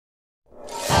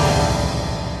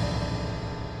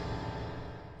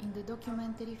the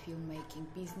documentary filmmaking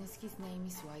business, his name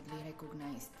is widely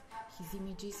recognized. His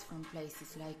images from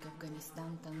places like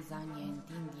Afghanistan, Tanzania and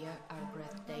India are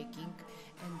breathtaking,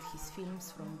 and his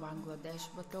films from Bangladesh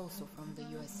but also from the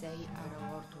USA are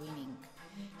award-winning.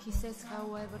 He says,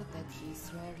 however, that he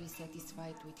is rarely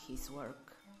satisfied with his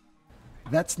work.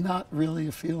 That's not really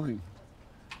a feeling.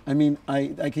 I mean,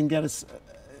 I can get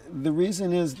the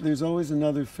reason is there's always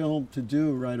another film to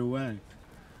do right away.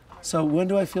 So when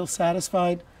do I feel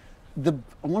satisfied?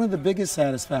 One of the biggest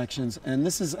satisfactions, and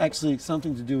this is actually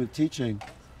something to do with teaching,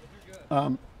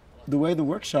 the way the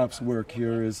workshops work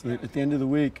here is that at the end of the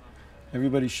week,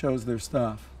 everybody shows their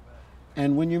stuff.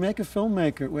 And when you make a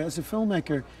filmmaker, as a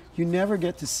filmmaker, you never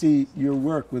get to see your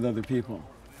work with other people.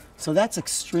 So that's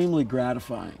extremely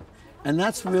gratifying. And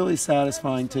that's really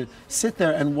satisfying to sit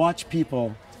there and watch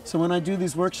people. So when I do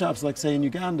these workshops, like say in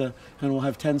Uganda, and we'll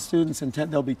have 10 students and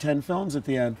there'll be 10 films at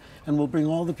the end, and we'll bring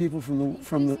all the people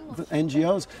from the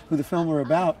NGOs who the film are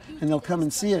about, and they'll come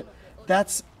and see it.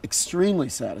 That's extremely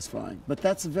satisfying, but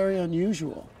that's very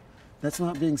unusual. That's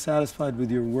not being satisfied with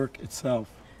your work itself.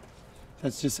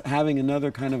 That's just having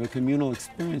another kind of a communal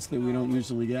experience that we don't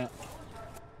usually get.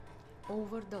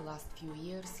 Over the last few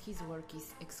years, his work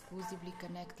is exclusively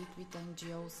connected with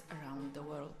NGOs around the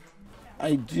world.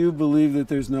 I do believe that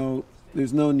there's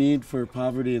no need for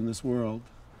poverty in this world.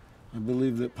 I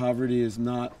believe that poverty is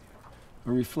not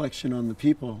a reflection on the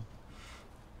people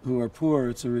who are poor.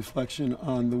 It's a reflection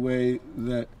on the way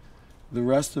that the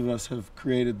rest of us have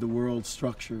created the world's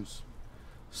structures.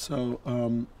 So,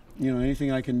 you know, anything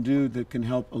I can do that can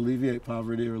help alleviate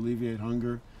poverty or alleviate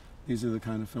hunger, these are the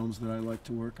kind of films that I like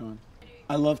to work on.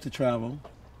 I love to travel,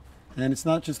 and it's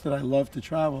not just that I love to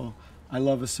travel, I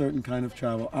love a certain kind of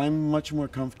travel. I'm much more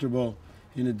comfortable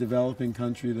in a developing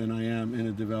country than I am in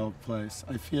a developed place.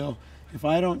 I feel if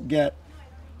I don't get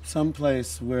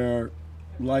someplace where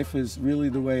life is really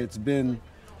the way it's been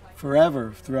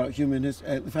forever throughout human history,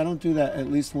 if I don't do that at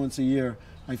least once a year,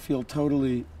 I feel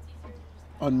totally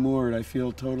unmoored. I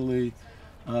feel totally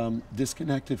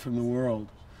disconnected from the world.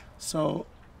 So,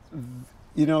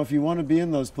 you know, if you want to be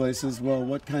in those places, well,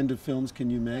 what kind of films can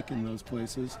you make in those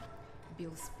places?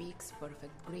 Bill speaks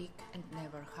perfect Greek and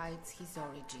never hides his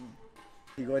origin.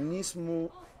 Οι γονείς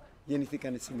μου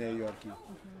γεννηθήκαν στη Νέα Υόρκη.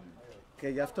 Και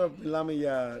γι' αυτό μιλάμε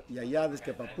για γιαγιάδες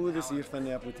και παππούδες,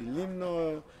 ήρθαν από τη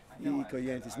Λίμνο, η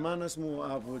οικογένεια της μάνας μου,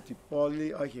 από τη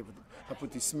πόλη, όχι, από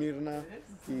τη Σμύρνα,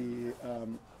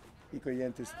 η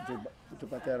οικογένεια του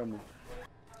πατέρα μου.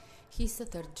 He's a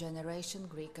third-generation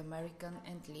Greek-American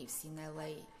and lives in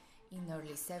LA. In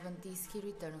early 70s, he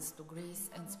returns to Greece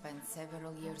and spends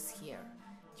several years here.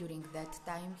 During that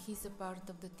time, he's a part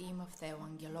of the team of Theo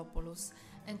Angelopoulos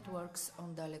and works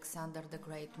on the Alexander the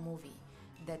Great movie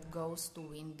that goes to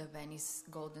win the Venice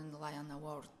Golden Lion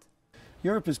Award.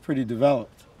 Europe is pretty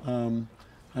developed.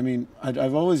 I mean,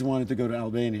 I've always wanted to go to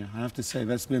Albania. I have to say,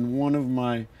 that's been one of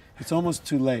my, it's almost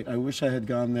too late. I wish I had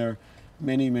gone there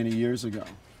many, many years ago.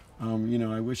 You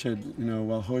know, I wish I'd, you know,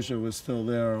 while Hoxha was still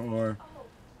there, or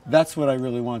that's what I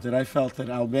really wanted. I felt that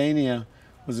Albania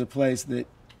was a place that,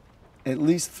 at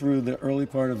least through the early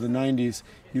part of the 90s,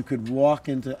 you could walk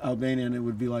into Albania and it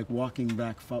would be like walking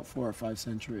back 4 or 5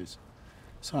 centuries.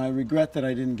 So I regret that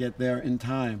I didn't get there in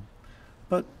time.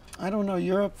 But I don't know,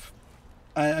 Europe,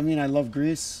 I mean, I love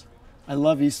Greece. I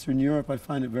love Eastern Europe. I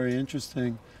find it very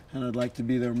interesting and I'd like to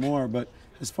be there more. But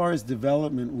as far as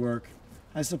development work,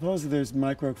 I suppose there's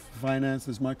microfinance,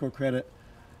 there's microcredit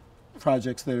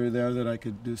projects that are there that I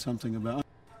could do something about.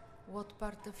 What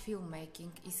part of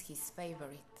filmmaking is his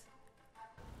favorite?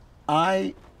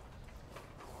 I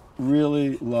really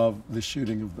love the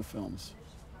shooting of the films.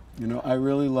 You know, I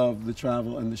really love the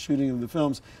travel and the shooting of the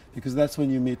films because that's when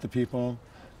you meet the people.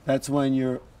 That's when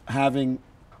you're having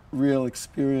real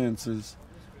experiences.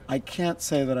 I can't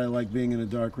say that I like being in a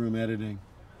dark room editing.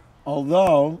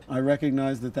 Although I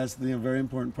recognize that that's the very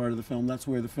important part of the film. That's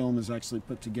where the film is actually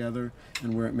put together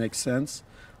and where it makes sense.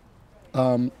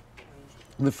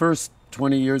 The first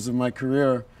 20 years of my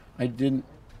career, I didn't,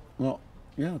 well,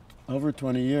 yeah, over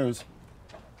 20 years,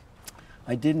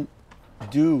 I didn't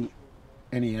do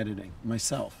any editing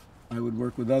myself. I would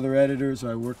work with other editors.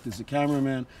 I worked as a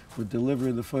cameraman, would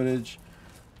deliver the footage.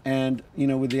 And, you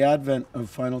know, with the advent of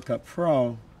Final Cut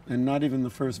Pro, and not even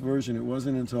the first version, it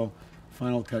wasn't until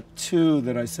Final Cut 2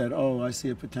 that I said, oh, I see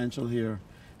a potential here.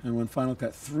 And when Final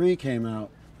Cut 3 came out,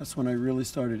 that's when I really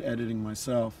started editing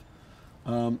myself.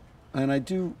 And I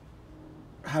do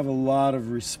have a lot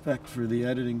of respect for the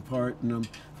editing part, and I'm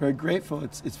very grateful.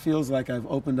 It feels like I've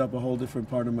opened up a whole different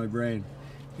part of my brain.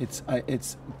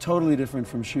 It's totally different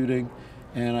from shooting,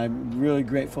 and I'm really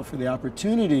grateful for the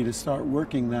opportunity to start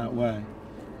working that way.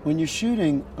 when you're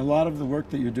shooting, a lot of the work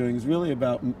that you're doing is really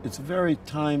about, it's very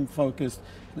time focused,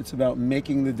 it's about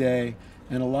making the day,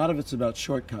 and a lot of it's about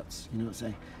shortcuts, you know,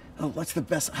 saying, oh, what's the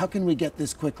best, how can we get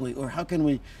this quickly, or how can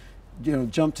we, you know,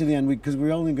 jump to the end, because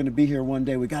we're only going to be here one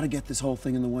day, we got to get this whole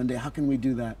thing in the one day, how can we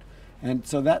do that? And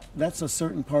so that's a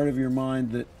certain part of your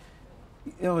mind that,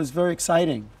 you know, is very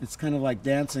exciting. It's kind of like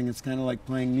dancing, it's kind of like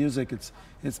playing music, it's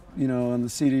you know, on the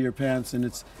seat of your pants,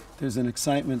 and there's an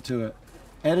excitement to it.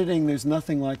 Editing, there's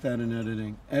nothing like that in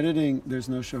editing. Editing, there's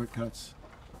no shortcuts.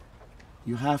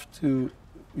 You have to,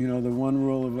 you know, the one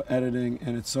rule of editing,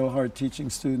 and it's so hard teaching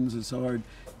students, it's so hard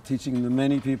teaching the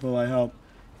many people I help,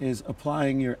 is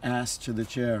applying your ass to the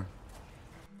chair.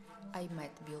 I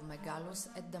met Bill Megalos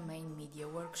at the main media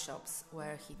workshops,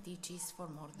 where he teaches for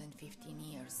more than 15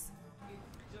 years.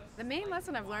 The main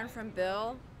lesson I've learned from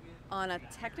Bill on a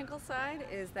technical side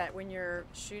is that when you're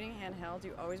shooting handheld,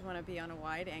 you always want to be on a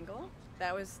wide angle.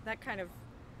 That kind of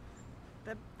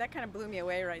blew me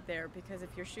away right there, because if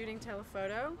you're shooting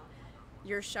telephoto,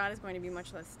 your shot is going to be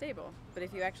much less stable. But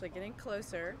if you actually get in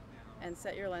closer and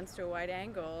set your lens to a wide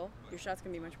angle, your shot's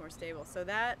going to be much more stable. So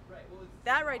that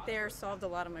right there solved a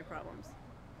lot of my problems.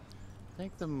 I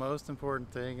think the most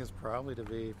important thing is probably to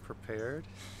be prepared.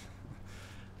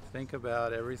 Think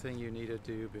about everything you need to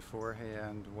do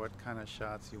beforehand, what kind of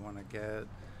shots you want to get.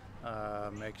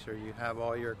 Make sure you have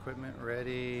all your equipment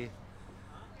ready.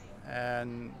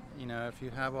 And, you know, if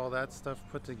you have all that stuff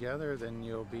put together, then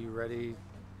you'll be ready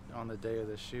on the day of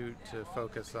the shoot to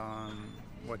focus on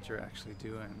what you're actually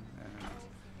doing.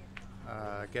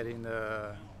 And getting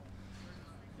the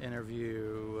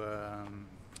interview,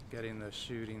 getting the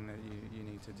shooting that you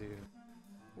need to do.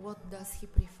 What does he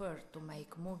prefer, to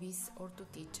make movies or to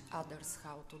teach others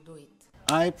how to do it?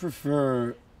 I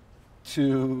prefer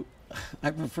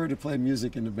to play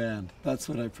music in a band. That's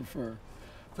what I prefer.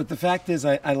 But the fact is,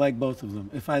 I like both of them.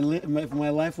 If my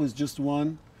life was just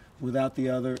one without the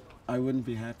other, I wouldn't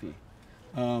be happy.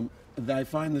 I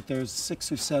find that there's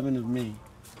 6 or 7 of me.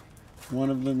 One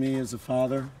of me is a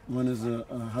father, one is a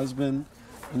husband,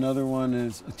 another one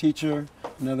is a teacher,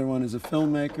 another one is a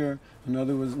filmmaker,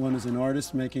 another one is an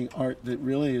artist making art that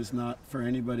really is not for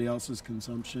anybody else's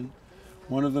consumption.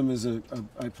 One of them is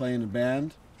I play in a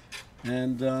band,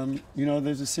 and you know,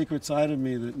 there's a secret side of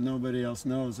me that nobody else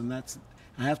knows, and that's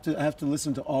I have to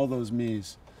listen to all those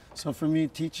me's. So for me,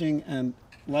 teaching and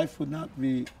life wouldn't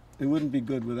be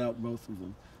good without both of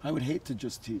them. I would hate to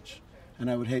just teach, and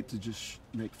I would hate to just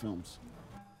make films.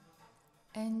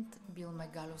 And Bill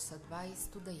Megalos' advice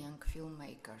to the young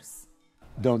filmmakers.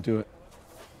 Don't do it.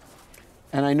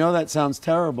 And I know that sounds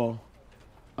terrible,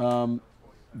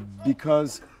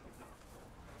 because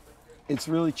it's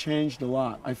really changed a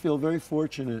lot. I feel very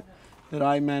fortunate that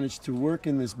I managed to work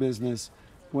in this business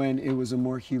when it was a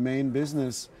more humane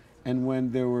business and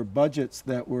when there were budgets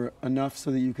that were enough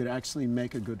so that you could actually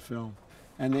make a good film.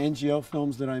 And the NGO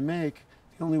films that I make,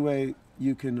 the only way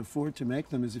you can afford to make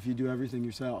them is if you do everything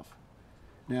yourself.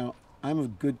 Now, I'm a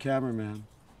good cameraman,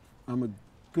 I'm a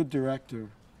good director,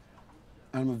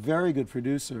 I'm a very good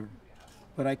producer,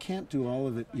 but I can't do all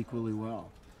of it equally well.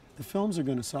 The films are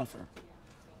going to suffer.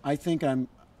 I think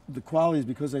the quality is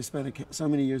because I spent so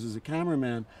many years as a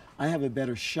cameraman, I have a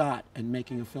better shot at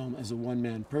making a film as a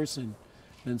one-man person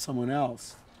than someone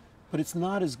else. But it's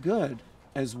not as good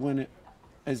as when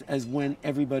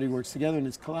everybody works together and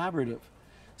it's collaborative.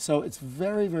 So it's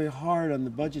very, very hard on the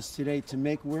budgets today to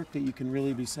make work that you can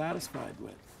really be satisfied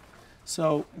with.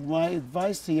 So my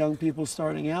advice to young people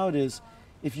starting out is,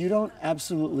 if you don't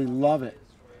absolutely love it,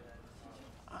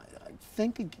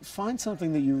 find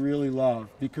something that you really love,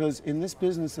 because in this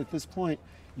business at this point,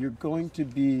 you're going to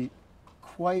be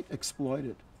quite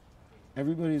exploited.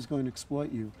 Everybody's going to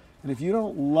exploit you. And if you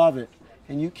don't love it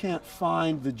and you can't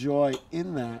find the joy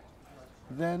in that,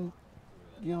 then,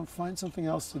 you know, find something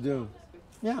else to do.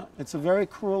 Yeah, it's a very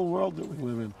cruel world that we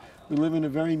live in. We live in a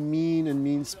very mean and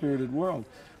mean-spirited world.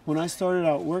 When I started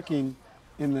out working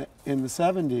in the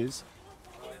 70s,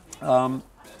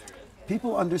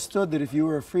 people understood that if you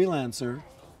were a freelancer,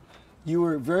 you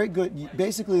were very good.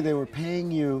 Basically, they were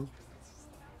paying you.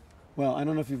 Well, I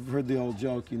don't know if you've heard the old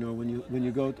joke. You know, when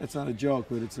you go, it's not a joke,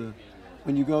 but it's a.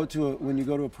 When you go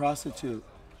to a prostitute,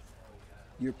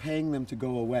 you're paying them to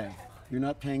go away. You're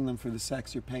not paying them for the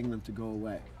sex. You're paying them to go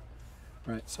away.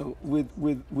 Right. So with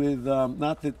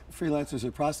not that freelancers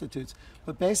are prostitutes,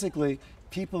 but basically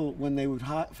people, when they would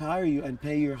hire you and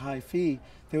pay your high fee,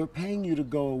 they were paying you to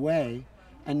go away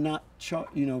and not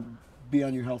be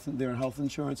on their health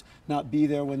insurance, not be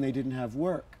there when they didn't have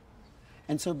work.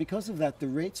 And so because of that, the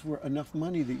rates were enough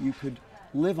money that you could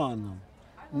live on them.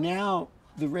 Now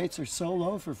the rates are so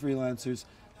low for freelancers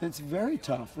It's very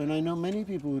tough, and I know many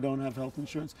people who don't have health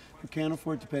insurance who can't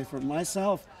afford to pay for it.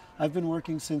 Myself, I've been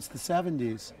working since the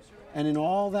 70s, and in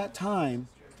all that time,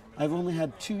 I've only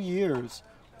had 2 years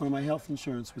where my health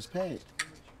insurance was paid.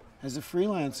 As a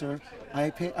freelancer,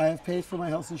 I have paid for my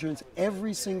health insurance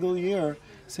every single year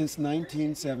since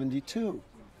 1972.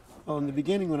 Well, in the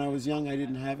beginning, when I was young, I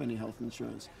didn't have any health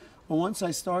insurance. But once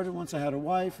I had a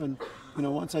wife, and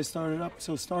once I started up,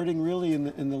 so starting really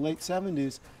in the late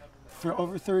 70s, for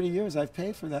over 30 years, I've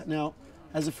paid for that. Now,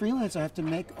 as a freelancer, I have to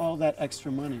make all that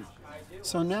extra money.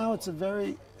 So now it's a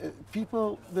very,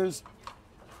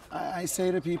 I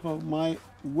say to people, my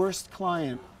worst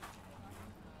client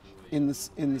in the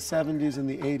 70s and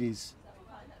the 80s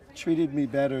treated me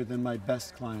better than my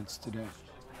best clients today.